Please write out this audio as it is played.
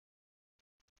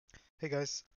Hey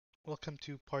guys, welcome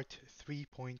to part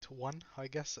 3.1, I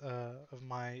guess, of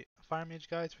my Fire Mage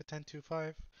guides for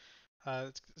 10.2.5.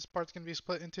 This part's going to be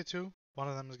split into two. One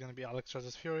of them is going to be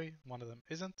Alexstrasza's Fury, one of them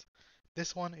isn't.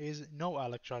 This one is no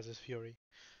Alexstrasza's Fury.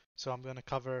 So I'm going to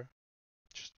cover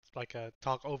just like a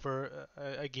talk over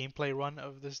a gameplay run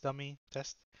of this dummy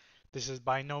test. This is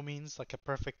by no means like a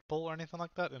perfect pull or anything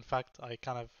like that. In fact, I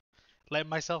kind of let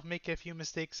myself make a few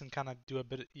mistakes and kind of do a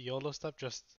bit of YOLO stuff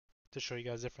just to show you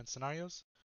guys different scenarios.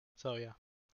 So yeah,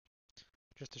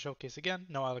 just to showcase again,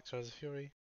 no Alex Rise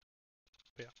Fury.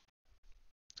 But yeah,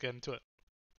 let's get into it.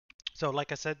 So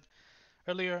like I said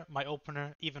earlier, my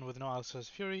opener, even with no Alex Rise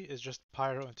Fury, is just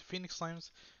Pyro into Phoenix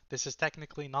Flames. This is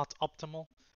technically not optimal,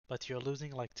 but you're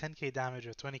losing like 10k damage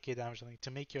or 20k damage something to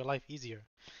make your life easier.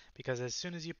 Because as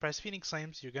soon as you press Phoenix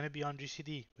Flames, you're going to be on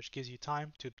GCD, which gives you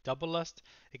time to double lust.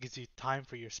 It gives you time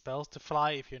for your spells to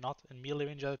fly if you're not in melee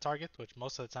range of the target, which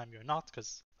most of the time you're not,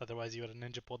 because otherwise you would have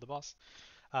ninja pulled the boss.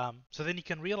 So then you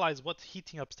can realize what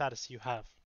heating up status you have,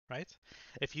 right?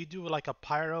 If you do like a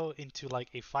pyro into like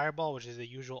a fireball, which is the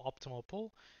usual optimal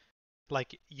pull,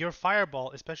 like your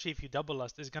fireball, especially if you double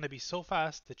lust, is going to be so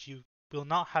fast that you will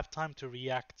not have time to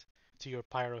react to your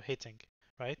pyro hitting,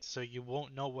 right? So you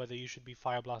won't know whether you should be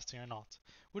fire blasting or not,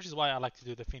 which is why I like to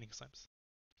do the Phoenix Flames.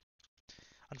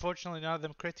 Unfortunately, none of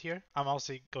them crit here. I'm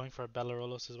also going for a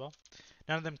Bellerolos as well.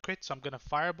 None of them crit, so I'm going to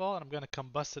Fireball and I'm going to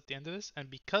Combust at the end of this. And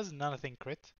because none of them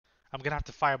crit, I'm going to have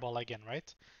to Fireball again,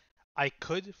 right? I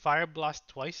could Fire Blast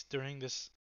twice during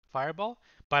this Fireball,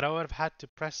 but I would have had to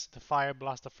press the Fire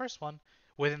Blast, the first one,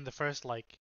 within the first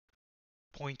like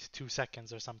zero point 0.2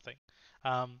 seconds or something.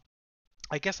 Um,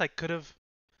 I guess I could have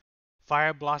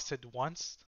Fire Blasted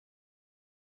once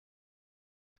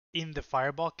in the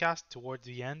Fireball cast towards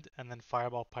the end and then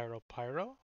Fireball Pyro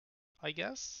Pyro, I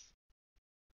guess.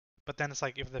 But then it's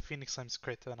like if the Phoenix Flames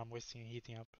crit, then I'm wasting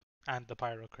heating up, and the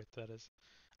Pyro crit that is.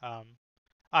 Um,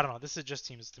 I don't know. This is just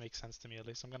seems to make sense to me at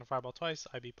least. I'm gonna Fireball twice.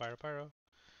 IB Pyro Pyro,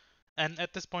 and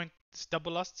at this point it's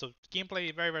double lust. So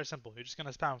gameplay very simple. You're just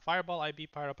gonna spam Fireball, IB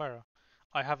Pyro Pyro.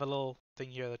 I have a little thing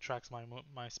here that tracks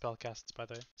my spell casts by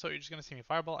the way. So you're just gonna see me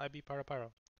Fireball, IB Pyro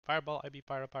Pyro, Fireball, IB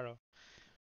Pyro Pyro.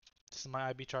 This is my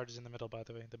IB charges in the middle by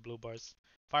the way. The blue bars.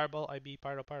 Fireball, IB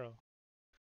Pyro Pyro,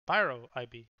 Pyro,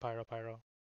 IB Pyro Pyro,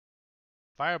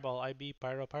 Fireball, IB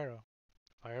Pyro Pyro.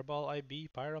 Fireball, IB,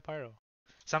 Pyro, Pyro.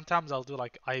 Sometimes I'll do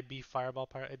like IB, Fireball,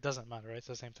 Pyro. It doesn't matter, right? It's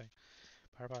the same thing.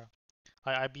 Pyro, Pyro.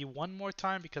 I IB one more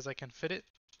time because I can fit it.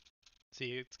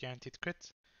 See, it's guaranteed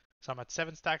crit. So I'm at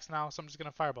 7 stacks now, so I'm just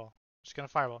gonna Fireball. Just gonna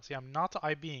Fireball. See, I'm not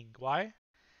IBing. Why?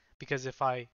 Because if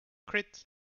I crit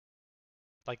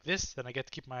like this, then I get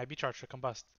to keep my IB charge for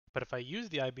Combust. But if I use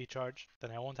the IB charge,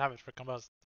 then I won't have it for Combust.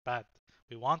 Bad.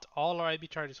 We want all our IB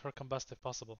charges for Combust if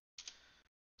possible.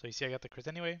 So you see I got the crit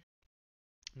anyway.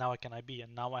 Now I can IB,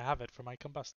 and now I have it for my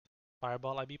Combust.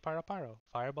 Fireball, IB, Pyro, Pyro.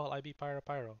 Fireball, IB, Pyro,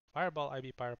 Pyro. Fireball,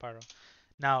 IB, Pyro, Pyro.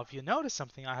 Now, if you notice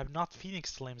something, I have not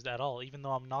Phoenix Flames at all, even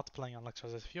though I'm not playing on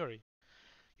Lexa's Fury.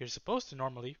 You're supposed to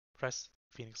normally press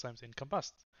Phoenix Flames in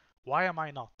Combust. Why am I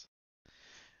not?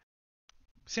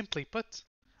 Simply put,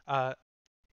 uh,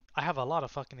 I have a lot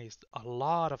of fucking haste. A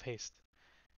lot of haste.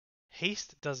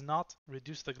 Haste does not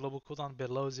reduce the global cooldown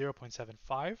below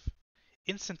 0.75.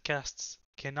 Instant casts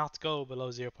cannot go below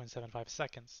 0.75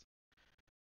 seconds.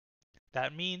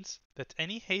 That means that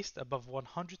any haste above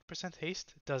 100%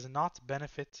 haste does not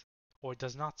benefit or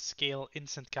does not scale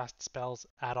instant cast spells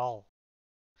at all.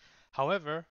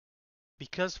 However,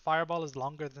 because Fireball is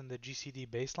longer than the GCD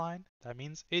baseline, that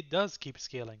means it does keep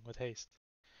scaling with haste.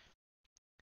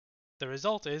 The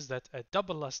result is that at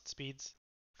double lust speeds,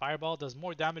 Fireball does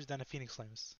more damage than a Phoenix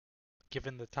Flames,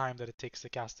 given the time that it takes to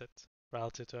cast it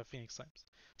relative to a Phoenix Flames.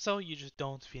 So you just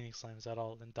don't Phoenix Flames at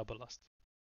all in double lust.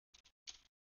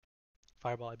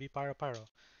 Fireball, IB, Pyro, Pyro.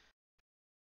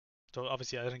 So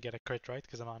obviously I didn't get a crit, right?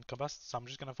 Because I'm on combust. So I'm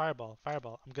just gonna fireball,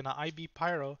 fireball. I'm gonna IB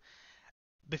pyro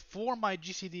before my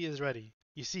GCD is ready.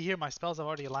 You see here my spells have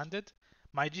already landed.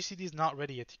 My GCD is not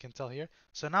ready yet, you can tell here.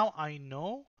 So now I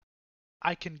know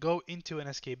I can go into an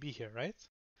SKB here, right?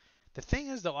 The thing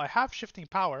is though, I have shifting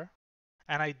power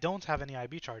and I don't have any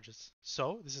IB charges.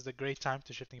 So this is a great time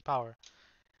to shifting power.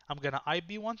 I'm gonna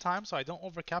IB one time so I don't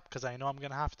overcap because I know I'm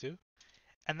gonna have to.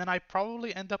 And then I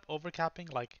probably end up overcapping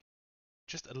like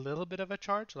just a little bit of a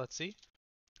charge. Let's see.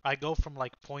 I go from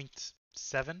like zero point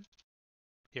 0.7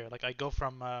 here. Like I go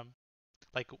from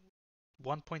like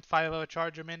 1.5 of a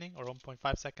charge remaining or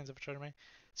 1.5 seconds of a charge remaining.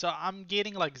 So I'm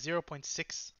getting like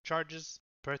 0.6 charges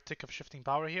per tick of shifting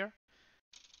power here.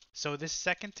 So this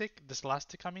second tick, this last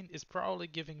tick I mean, is probably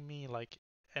giving me like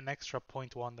an extra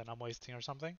point 0.1 that I'm wasting or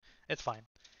something, it's fine.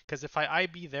 Because if I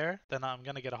IB there, then I'm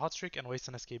gonna get a hot streak and waste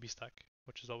an SKB stack,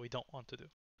 which is what we don't want to do.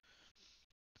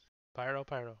 Pyro,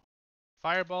 Pyro.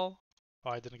 Fireball. Oh,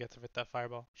 I didn't get to fit that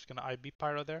Fireball. Just gonna IB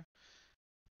Pyro there.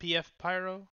 PF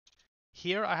Pyro.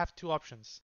 Here I have two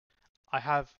options. I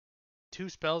have two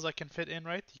spells I can fit in,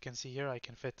 right? You can see here I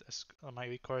can fit, my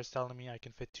recore is telling me I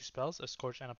can fit two spells, a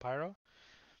Scorch and a Pyro.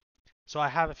 So I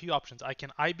have a few options. I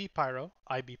can IB Pyro,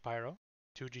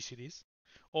 two GCDs.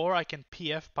 Or I can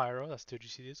PF Pyro, that's two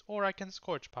GCDs. Or I can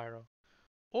Scorch Pyro.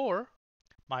 Or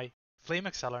my Flame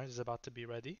Accelerant is about to be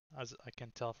ready, as I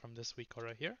can tell from this week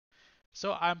right here.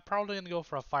 So I'm probably going to go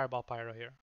for a Fireball Pyro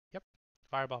here. Yep,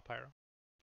 Fireball Pyro.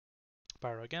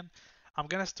 Pyro again. I'm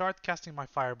going to start casting my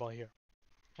Fireball here,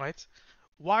 right?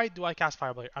 Why do I cast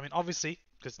Fireball here? I mean, obviously,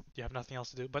 because you have nothing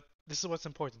else to do, but this is what's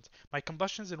important. My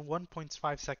combustion is in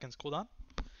 1.5 seconds cooldown,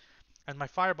 and my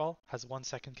Fireball has 1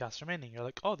 second cast remaining. You're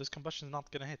like, oh, this combustion is not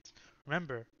going to hit.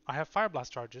 Remember, I have Fire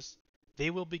Blast charges. They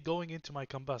will be going into my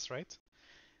combust, right?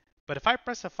 But if I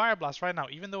press a Fire Blast right now,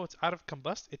 even though it's out of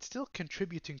combust, it's still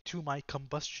contributing to my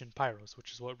combustion pyros,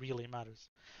 which is what really matters.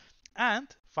 And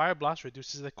Fire Blast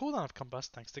reduces the cooldown of combust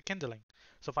thanks to kindling.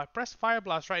 So if I press Fire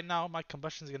Blast right now, my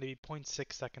combustion is going to be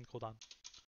 0.6 second cooldown.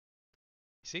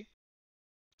 You see?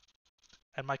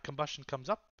 And my combustion comes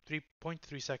up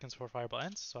 3.3 seconds before Fireball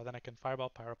ends, so then I can Fireball,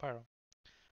 Pyro, Pyro.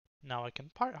 Now I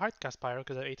can hardcast Pyro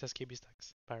because I have 8 SKB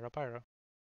stacks. Pyro, Pyro.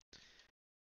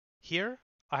 Here,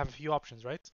 I have a few options,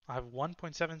 right? I have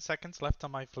 1.7 seconds left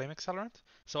on my Flame Accelerant,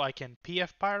 so I can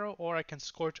PF Pyro or I can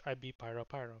Scorch IB Pyro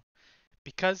Pyro.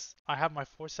 Because I have my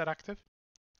Force set active,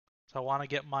 so I want to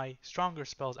get my stronger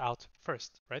spells out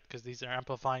first, right? Because these are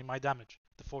amplifying my damage,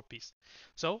 the 4-piece.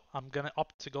 So I'm going to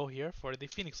opt to go here for the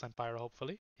Phoenix Flame Pyro,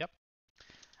 hopefully. Yep.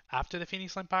 After the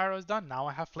Phoenix Flame Pyro is done, now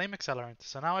I have Flame Accelerant.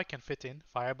 So now I can fit in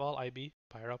Fireball, IB,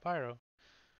 Pyro, Pyro.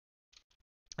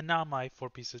 And now my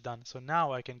 4-piece is done. So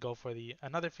now I can go for the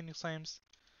another Phoenix Flames,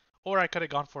 or I could have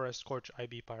gone for a Scorch,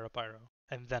 IB, Pyro, Pyro,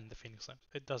 and then the Phoenix Flames.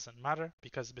 It doesn't matter,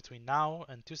 because between now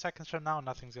and 2 seconds from now,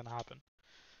 nothing's going to happen.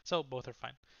 So both are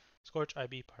fine. Scorch,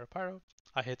 IB, Pyro, Pyro.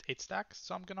 I hit 8 stacks,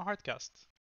 so I'm going to hardcast.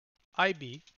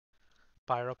 IB,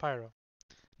 Pyro, Pyro.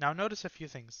 Now notice a few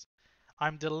things.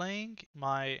 I'm delaying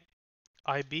my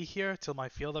IB here till my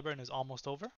field of burn is almost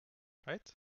over,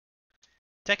 right?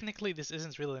 Technically this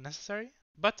isn't really necessary,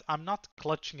 but I'm not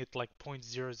clutching it like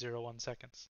 0.001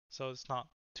 seconds, so it's not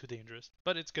too dangerous,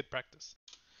 but it's good practice.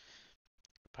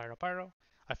 Pyro Pyro.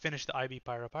 I finished the IB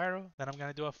Pyro Pyro, then I'm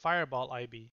gonna do a Fireball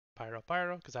IB Pyro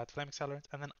Pyro because I had Flame Accelerant,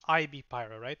 and then IB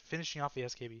Pyro, right? Finishing off the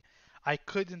SKB. I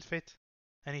couldn't fit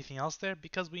anything else there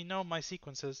because we know my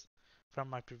sequences from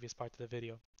my previous part of the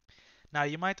video. Now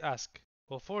you might ask,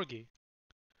 well, Forgy,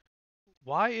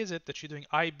 why is it that you're doing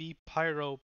IB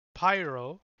Pyro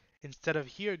Pyro instead of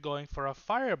here going for a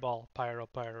Fireball Pyro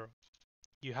Pyro?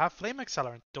 You have Flame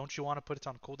Accelerant, don't you want to put it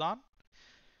on cooldown?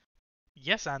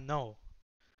 Yes and no.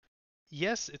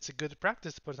 Yes, it's a good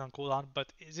practice to put it on cooldown,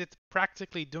 but is it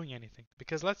practically doing anything?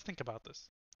 Because let's think about this.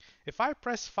 If I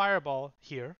press Fireball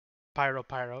here, Pyro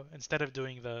Pyro, instead of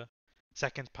doing the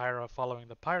second Pyro following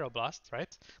the Pyro Blast,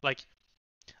 right? Like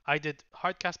I did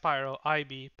Hardcast Pyro,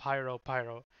 IB, Pyro,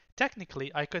 Pyro.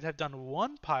 Technically, I could have done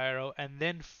one Pyro and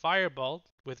then Fireballed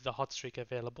with the hot streak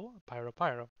available, Pyro,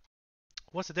 Pyro.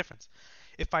 What's the difference?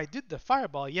 If I did the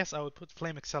Fireball, yes, I would put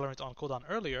Flame Accelerant on cooldown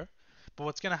earlier, but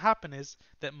what's going to happen is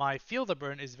that my Field of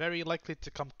Burn is very likely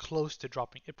to come close to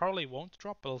dropping. It probably won't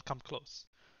drop, but it'll come close.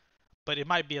 But it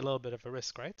might be a little bit of a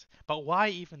risk, right? But why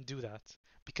even do that?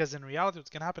 Because in reality, what's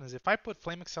going to happen is if I put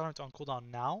Flame Accelerant on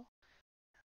cooldown now,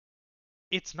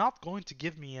 it's not going to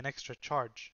give me an extra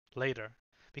charge later.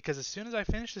 Because as soon as I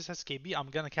finish this SKB, I'm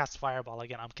going to cast Fireball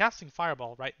again. I'm casting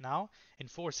Fireball right now in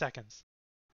 4 seconds,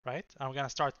 right? I'm going to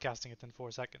start casting it in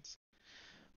 4 seconds.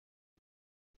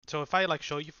 So if I like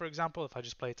show you, for example, if I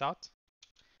just play it out,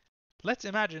 let's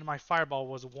imagine my Fireball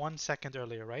was 1 second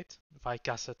earlier, right? If I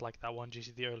cast it like that 1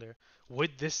 GCD earlier,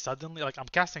 would this suddenly, like I'm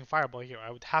casting Fireball here,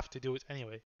 I would have to do it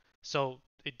anyway. So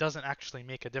it doesn't actually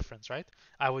make a difference, right?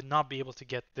 I would not be able to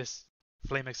get this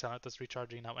Flame Accelerant that's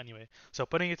recharging now anyway. So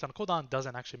putting it on cooldown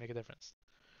doesn't actually make a difference.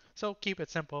 So keep it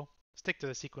simple. Stick to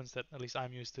the sequence that at least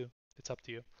I'm used to. It's up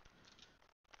to you.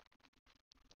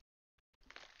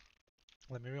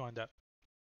 Let me rewind that.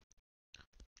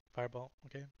 Fireball,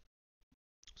 okay.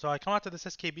 So I come out to this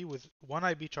SKB with 1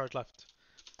 IB charge left.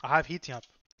 I have heating up.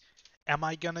 Am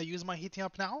I gonna use my heating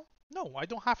up now? No, I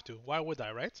don't have to. Why would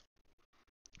I, right?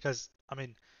 Because, I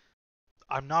mean,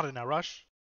 I'm not in a rush.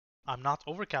 I'm not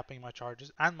overcapping my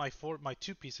charges, and my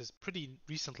 2-piece is pretty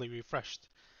recently refreshed.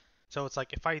 So it's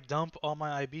like if I dump all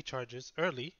my IB charges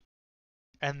early,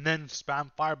 and then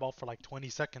spam Fireball for like 20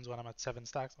 seconds when I'm at 7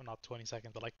 stacks, or not 20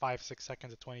 seconds, but like 5, 6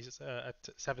 seconds at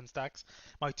 7 stacks,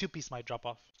 my 2-piece might drop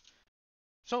off.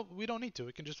 So we don't need to.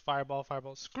 We can just Fireball,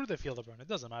 Fireball. Screw the Field of Burn. It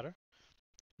doesn't matter.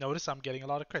 Notice I'm getting a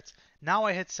lot of crits. Now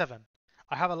I hit 7.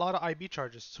 I have a lot of IB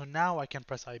charges, so now I can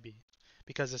press IB.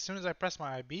 Because as soon as I press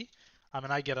my IB, I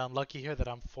mean, I get unlucky here that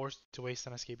I'm forced to waste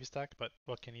an SKB stack, but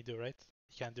what can you do, right?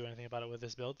 You can't do anything about it with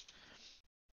this build.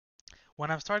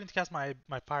 When I'm starting to cast my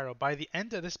Pyro, by the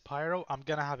end of this Pyro, I'm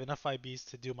going to have enough IBs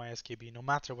to do my SKB, no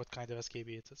matter what kind of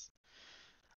SKB it is.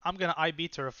 I'm going to IB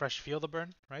to refresh Field of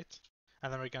Burn, right?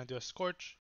 And then we're going to do a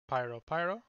Scorch, Pyro,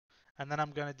 Pyro. And then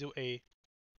I'm going to do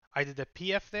I did a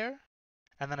PF there,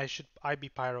 and then I should IB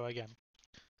Pyro again.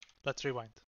 Let's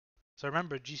rewind. So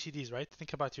remember GCDs, right?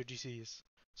 Think about your GCDs.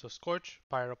 So Scorch,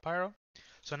 Pyro, Pyro.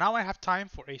 So now I have time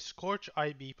for a Scorch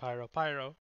IB Pyro,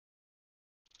 Pyro.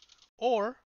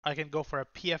 Or I can go for a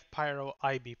PF Pyro,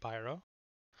 IB Pyro.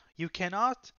 You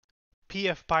cannot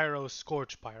PF Pyro,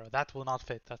 Scorch Pyro. That will not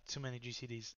fit. That's too many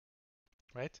GCDs,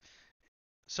 right?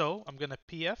 So I'm going to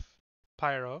PF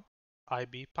Pyro,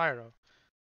 IB Pyro.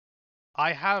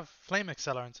 I have Flame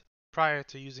Accelerant prior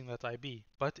to using that IB,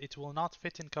 but it will not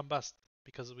fit in Combust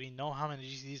because we know how many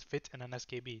GCDs fit in an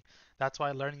SKB. That's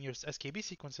why learning your SKB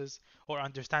sequences or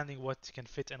understanding what can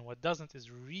fit and what doesn't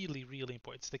is really, really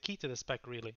important. It's the key to the spec,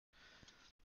 really.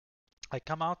 I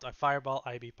come out, I Fireball,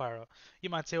 IB Pyro. You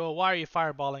might say, well, why are you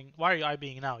fireballing? Why are you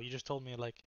IBing now? You just told me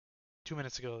like 2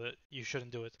 minutes ago that you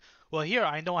shouldn't do it. Well, here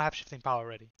I know I have Shifting Power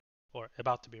ready, or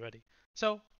about to be ready.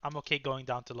 So I'm okay going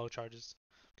down to low charges.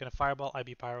 I'm gonna Fireball,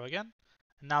 IB Pyro again.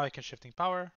 And now I can Shifting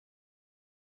Power.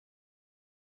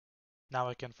 Now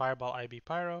I can Fireball, IB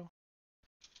Pyro.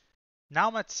 Now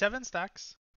I'm at 7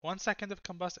 stacks, 1 second of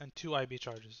Combust, and 2 IB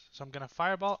charges. So I'm gonna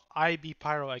Fireball, IB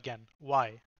Pyro again.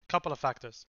 Why? Couple of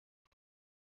factors.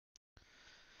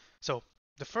 So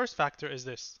the first factor is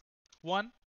this.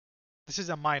 One, this is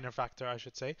a minor factor, I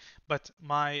should say, but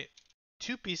my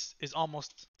 2-piece is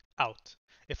almost out.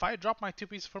 If I drop my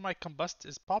 2-piece for my Combust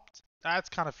is popped,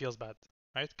 that kind of feels bad,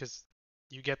 right? Because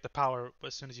you get the power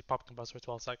as soon as you pop Combust for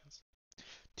 12 seconds.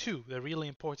 2, the really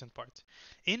important part.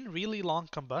 In really long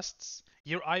combusts,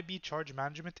 your IB charge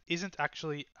management isn't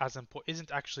actually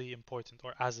important,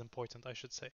 or as important, I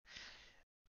should say.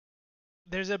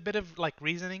 There's a bit of like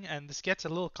reasoning, and this gets a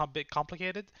little bit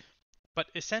complicated, but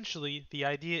essentially, the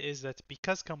idea is that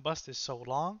because Combust is so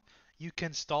long, you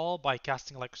can stall by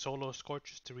casting like solo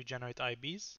Scorches to regenerate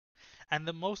IBs. And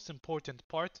the most important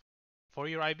part for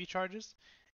your IB charges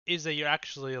is that you're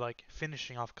actually like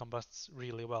finishing off Combusts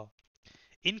really well.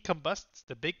 In Combusts,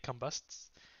 the big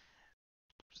Combusts,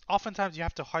 oftentimes you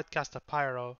have to hardcast a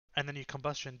Pyro and then your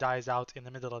combustion dies out in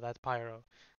the middle of that Pyro.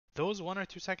 Those 1 or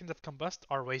 2 seconds of Combust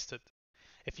are wasted.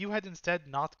 If you had instead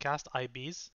not cast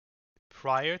IBs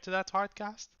prior to that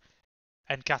hardcast,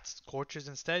 and cast Scorches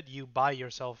instead, you buy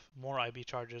yourself more IB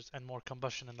charges and more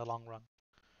combustion in the long run.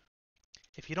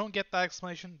 If you don't get that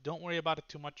explanation, don't worry about it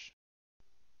too much.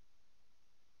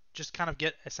 Just kind of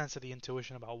get a sense of the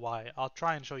intuition about why. I'll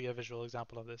try and show you a visual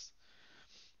example of this.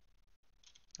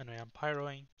 Anyway, I'm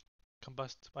pyroing,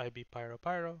 combust IB pyro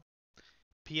pyro,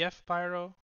 PF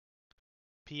pyro,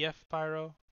 PF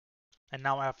pyro, and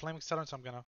now I have flame accelerant, so I'm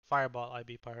gonna fireball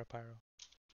IB pyro pyro.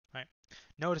 Right.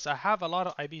 Notice I have a lot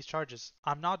of IB charges.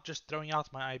 I'm not just throwing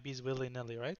out my IBs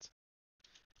willy-nilly, right?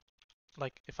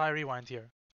 Like if I rewind here,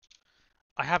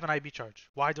 I have an IB charge.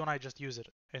 Why don't I just use it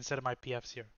instead of my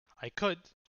PFs here? I could,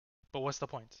 but what's the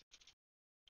point?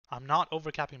 I'm not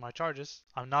overcapping my charges.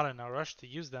 I'm not in a rush to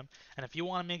use them. And if you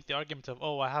want to make the argument of,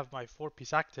 oh, I have my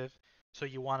 4-piece active, so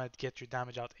you want to get your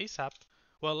damage out ASAP,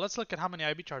 well, let's look at how many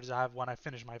IB charges I have when I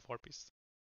finish my 4-piece.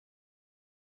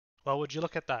 Well, would you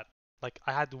look at that? Like,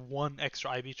 I had 1 extra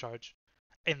IB charge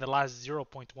in the last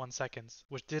 0.1 seconds,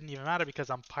 which didn't even matter because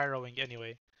I'm pyroing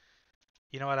anyway.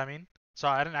 You know what I mean? So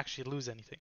I didn't actually lose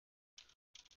anything.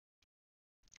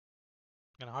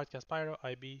 I'm gonna hardcast Pyro,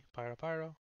 IB, Pyro,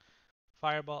 Pyro.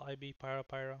 Fireball, IB, Pyro,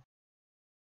 Pyro.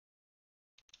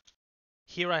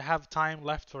 Here I have time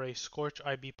left for a Scorch,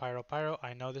 IB, Pyro, Pyro.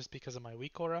 I know this because of my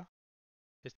weak aura.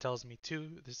 It tells me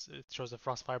 2. It shows a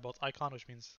Frost Firebolt icon, which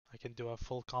means I can do a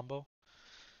full combo.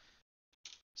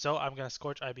 So I'm gonna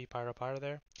Scorch, IB, Pyro, Pyro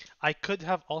there. I could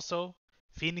have also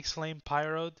Phoenix Flame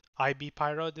Pyroed, IB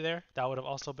Pyroed there. That would have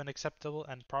also been acceptable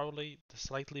and probably the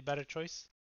slightly better choice.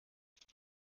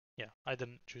 Yeah, I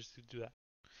didn't choose to do that.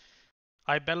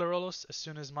 I Bellerolos as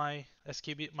soon as my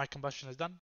SKB, my combustion is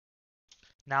done.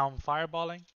 Now I'm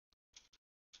fireballing.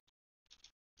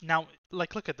 Now,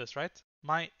 like, look at this, right?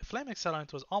 My flame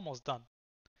accelerant was almost done.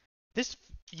 This,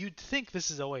 you'd think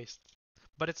this is a waste,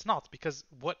 But it's not, because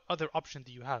what other option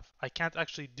do you have? I can't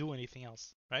actually do anything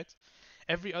else, right?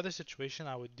 Every other situation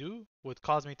I would do would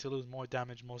cause me to lose more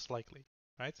damage most likely,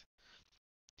 right?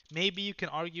 Maybe you can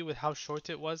argue with how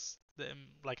short it was,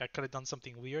 like I could have done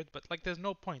something weird, but like there's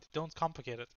no point. Don't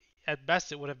complicate it. At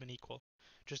best, it would have been equal.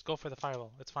 Just go for the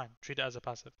fireball. It's fine. Treat it as a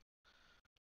passive.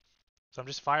 So I'm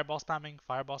just fireball spamming,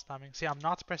 fireball spamming. See, I'm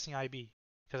not pressing IB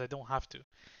because I don't have to.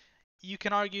 You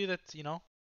can argue that,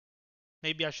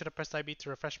 maybe I should have pressed IB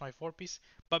to refresh my 4 piece,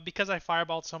 but because I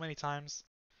fireballed so many times,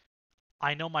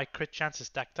 I know my crit chance is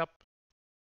stacked up,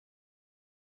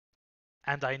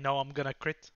 and I know I'm gonna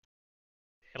crit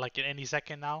like in any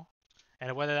second now.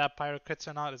 And whether that pyro crits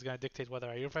or not is gonna dictate whether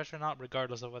I refresh or not,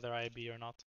 regardless of whether I IB or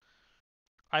not.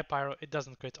 I pyro, it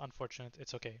doesn't crit, unfortunate.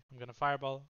 It's okay. I'm gonna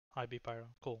fireball, IB pyro,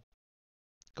 cool.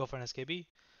 Go for an SKB,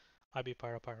 IB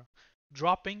pyro pyro.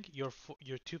 Dropping your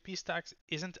 2P stacks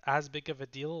isn't as big of a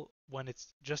deal when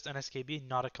it's just an SKB,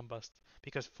 not a combust,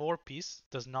 because 4 piece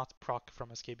does not proc from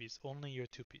SKBs, only your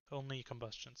 2P, only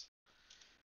combustions.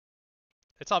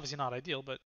 It's obviously not ideal,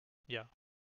 but yeah.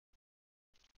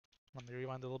 Let me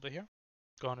rewind a little bit here.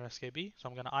 Go on SKB, so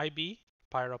I'm gonna IB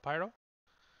pyro pyro.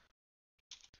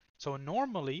 So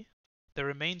normally the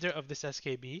remainder of this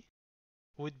SKB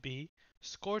would be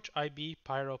Scorch IB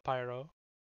Pyro Pyro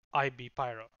IB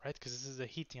Pyro, right? Because this is a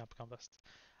heating up combust.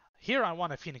 Here I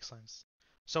want a Phoenix Flames.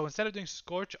 So instead of doing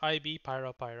Scorch IB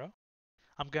Pyro Pyro,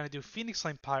 I'm going to do Phoenix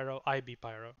Flame Pyro IB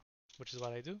Pyro, which is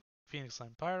what I do. Phoenix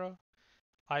Flame Pyro,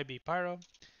 IB Pyro.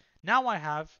 Now I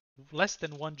have less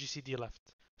than 1 GCD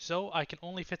left, so I can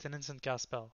only fit an instant cast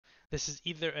spell. This is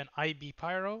either an IB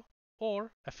Pyro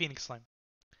or a Phoenix Flame.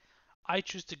 I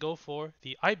choose to go for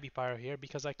the IB Pyro here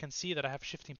because I can see that I have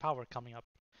shifting power coming up,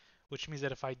 which means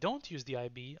that if I don't use the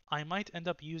IB, I might end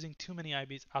up using too many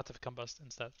IBs out of Combust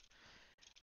instead.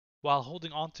 While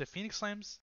holding on to Phoenix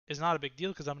Flames is not a big deal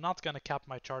because I'm not going to cap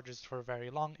my charges for very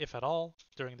long, if at all,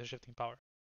 during the shifting power.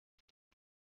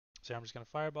 So I'm just going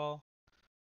to Fireball,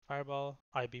 Fireball,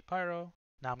 IB Pyro,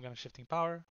 now I'm going to shifting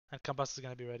power, and Combust is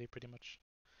going to be ready pretty much.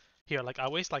 Here, like I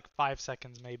waste like 5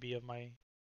 seconds maybe of my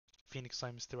Phoenix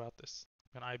Flames throughout this.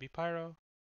 I'm going to IB Pyro,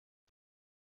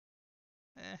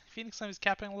 Phoenix Flame is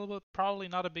capping a little bit, probably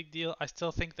not a big deal. I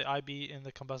still think the IB in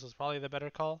the Combust is probably the better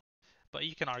call, but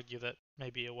you can argue that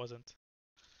maybe it wasn't.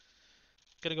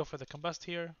 Gonna go for the Combust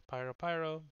here, Pyro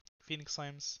Pyro, Phoenix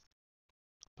Flames,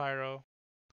 Pyro,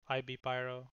 IB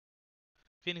Pyro,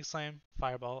 Phoenix Flame,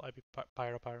 Fireball, IB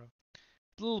Pyro Pyro.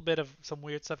 A little bit of some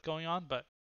weird stuff going on, but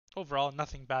overall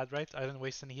nothing bad, right? I didn't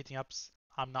waste any heating ups.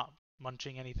 I'm not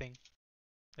munching anything.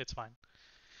 It's fine.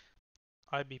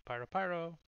 IB Pyro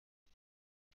Pyro,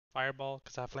 Fireball,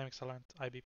 because I have Flame Accelerant,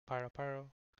 IB Pyro Pyro,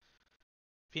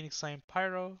 Phoenix Flame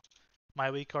Pyro. My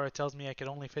weak aura tells me I can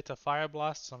only fit a Fire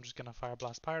Blast, so I'm just gonna Fire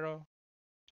Blast Pyro.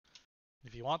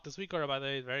 If you want this weak aura, by the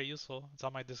way, it's very useful. It's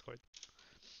on my Discord.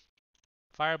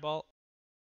 Fireball,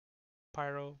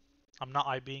 Pyro. I'm not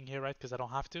IBing here, right, because I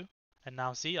don't have to. And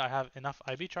now see, I have enough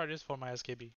IB charges for my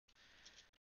SKB.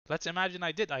 Let's imagine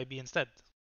I did IB instead.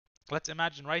 Let's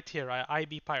imagine right here I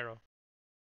IB Pyro.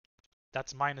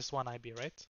 That's -1 IB,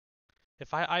 right?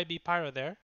 If I IB Pyro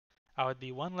there, I would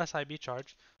be 1 less IB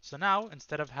charge. So now,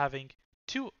 instead of having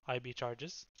 2 IB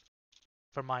charges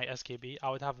for my SKB, I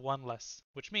would have 1 less,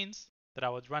 which means that I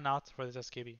would run out for this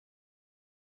SKB.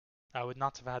 I would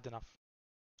not have had enough.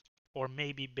 Or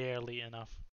maybe barely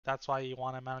enough. That's why you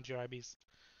want to manage your IBs.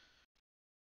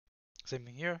 Same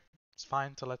thing here. It's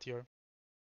fine to let your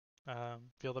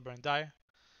Feel the Burn die.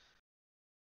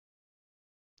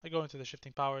 I go into the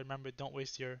shifting power. Remember, don't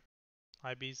waste your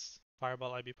IBs.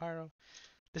 Fireball, IB Pyro.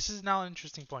 This is now an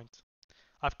interesting point.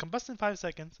 I've combusted in 5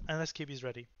 seconds and SKB is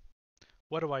ready.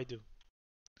 What do I do?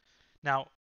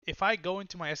 Now, if I go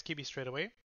into my SKB straight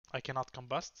away, I cannot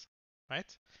combust, right?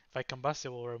 If I combust, it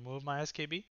will remove my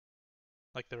SKB,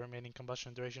 like the remaining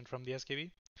combustion duration from the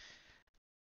SKB.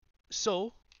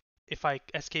 So, if I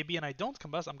SKB and I don't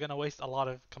combust, I'm going to waste a lot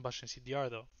of combustion CDR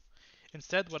though.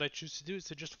 Instead, what I choose to do is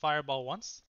to just fireball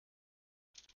once,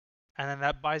 and then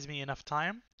that buys me enough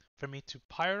time for me to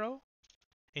pyro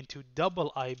into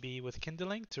double IB with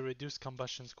kindling to reduce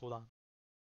combustion's cooldown.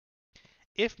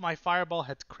 If my fireball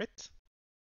had crit,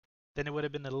 then it would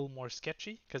have been a little more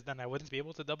sketchy because then I wouldn't be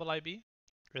able to double IB.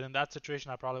 And in that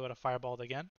situation, I probably would have fireballed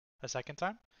again a second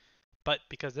time. But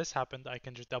because this happened, I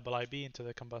can just double IB into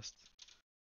the combust.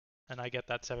 And I get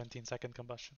that 17-second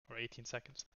combustion, or 18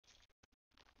 seconds.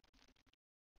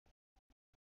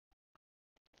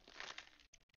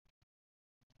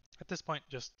 At this point,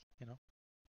 just,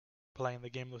 playing the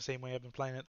game the same way I've been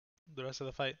playing it the rest of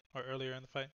the fight, or earlier in the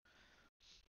fight.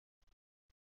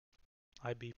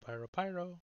 IB Pyro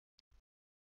Pyro.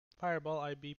 Fireball,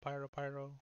 IB, Pyro,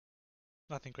 Pyro.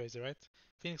 Nothing crazy, right?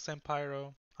 Phoenix Flame,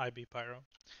 Pyro, IB, Pyro.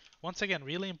 Once again,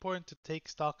 really important to take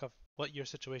stock of what your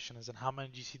situation is and how many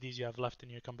GCDs you have left in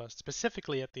your combust,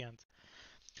 specifically at the end.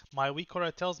 My weak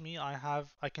aura tells me I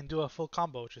can do a full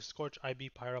combo, which is Scorch, IB,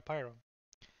 Pyro, Pyro.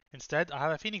 Instead, I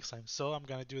have a Phoenix Flame, so I'm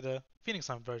gonna do the Phoenix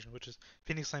Flame version, which is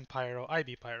Phoenix Flame, Pyro,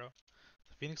 IB, Pyro.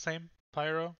 Phoenix Flame,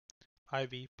 Pyro,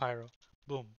 IB, Pyro.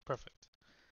 Boom, perfect.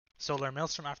 Solar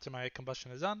Maelstrom after my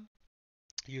combustion is done.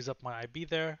 Use up my IB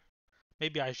there.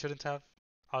 Maybe I shouldn't have.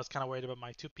 I was kind of worried about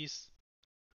my two-piece.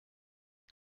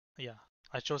 Yeah,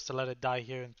 I chose to let it die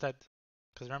here instead.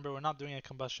 Because remember, we're not doing a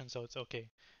combustion, so it's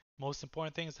okay. Most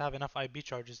important thing is to have enough IB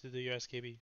charges to do your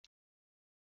SKB.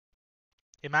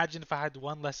 Imagine if I had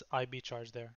one less IB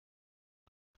charge there.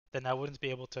 Then I wouldn't be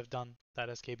able to have done that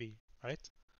SKB, right?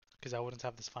 Because I wouldn't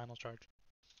have this final charge.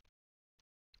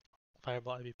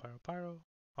 Fireball, IB, Pyro, Pyro.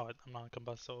 Oh, I'm not on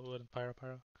combust, so it wouldn't Pyro,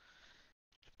 Pyro.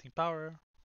 15 power.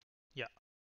 Yeah,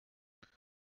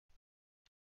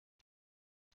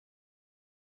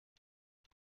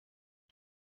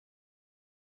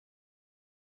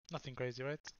 nothing crazy,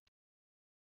 right?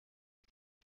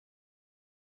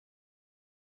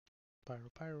 Pyro,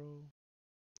 Pyro.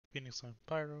 Phoenix Flame,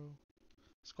 Pyro.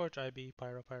 Scorch, IB,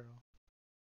 Pyro, Pyro.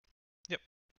 Yep,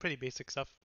 pretty basic stuff.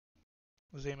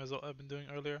 The same as what I've been doing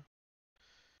earlier.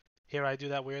 Here I do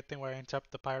that weird thing where I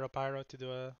interrupt the Pyro Pyro to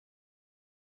do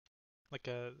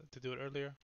to do it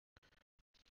earlier.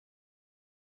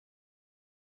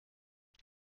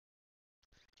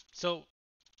 So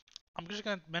I'm just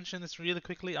gonna mention this really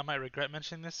quickly. I might regret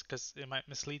mentioning this because it might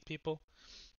mislead people.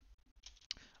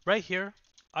 Right here,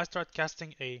 I start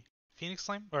casting a Phoenix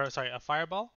Flame, or sorry, a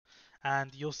Fireball,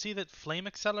 and you'll see that Flame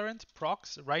Accelerant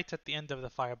procs right at the end of the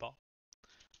Fireball.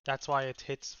 That's why it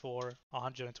hits for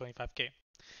 125k.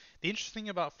 The interesting thing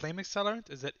about Flame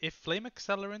Accelerant is that if Flame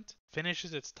Accelerant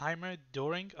finishes its timer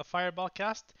during a Fireball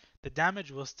cast, the damage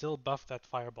will still buff that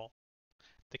Fireball.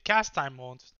 The cast time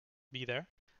won't be there,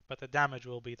 but the damage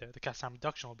will be there. The cast time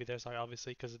reduction will be there, sorry,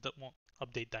 obviously, because it won't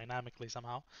update dynamically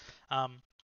somehow. Um,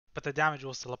 but the damage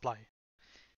will still apply.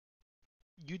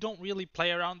 You don't really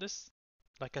play around this.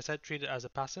 Like I said, treat it as a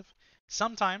passive.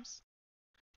 Sometimes,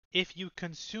 if you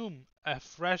consume a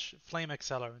fresh flame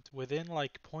accelerant within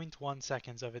like zero point 0.1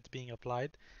 seconds of it being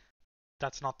applied,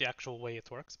 that's not the actual way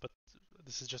it works, but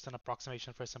this is just an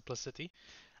approximation for simplicity.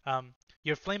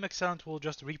 Your flame accelerant will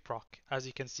just reproc. As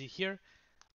you can see here,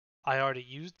 I already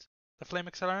used the flame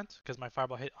accelerant because my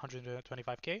fireball hit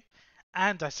 125k,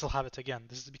 and I still have it again.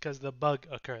 This is because the bug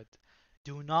occurred.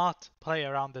 Do not play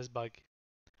around this bug.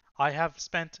 I have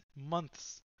spent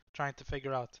months trying to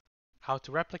figure out how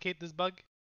to replicate this bug,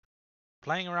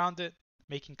 playing around it,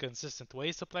 making consistent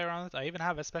ways to play around it. I even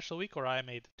have a special week where I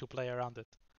made to play around it.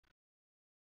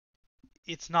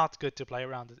 It's not good to play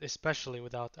around it, especially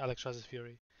without Alexstrasza's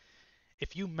Fury.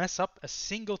 If you mess up a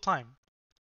single time,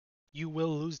 you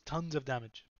will lose tons of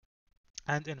damage.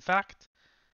 And in fact,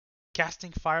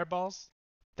 casting fireballs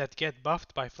that get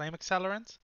buffed by flame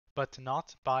accelerant, but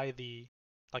not by the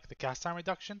cast time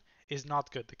reduction is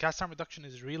not good. The cast time reduction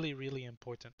is really, really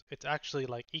important. It's actually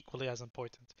like equally as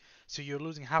important. So you're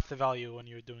losing half the value when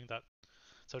you're doing that.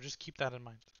 So just keep that in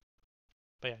mind.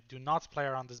 But yeah, do not play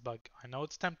around this bug. I know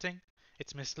it's tempting,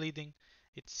 it's misleading,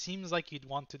 it seems like you'd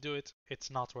want to do it.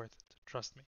 It's not worth it.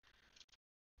 Trust me.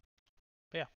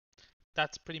 But yeah,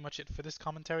 that's pretty much it for this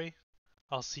commentary.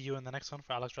 I'll see you in the next one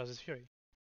for Alexstrasza's Fury.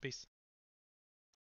 Peace.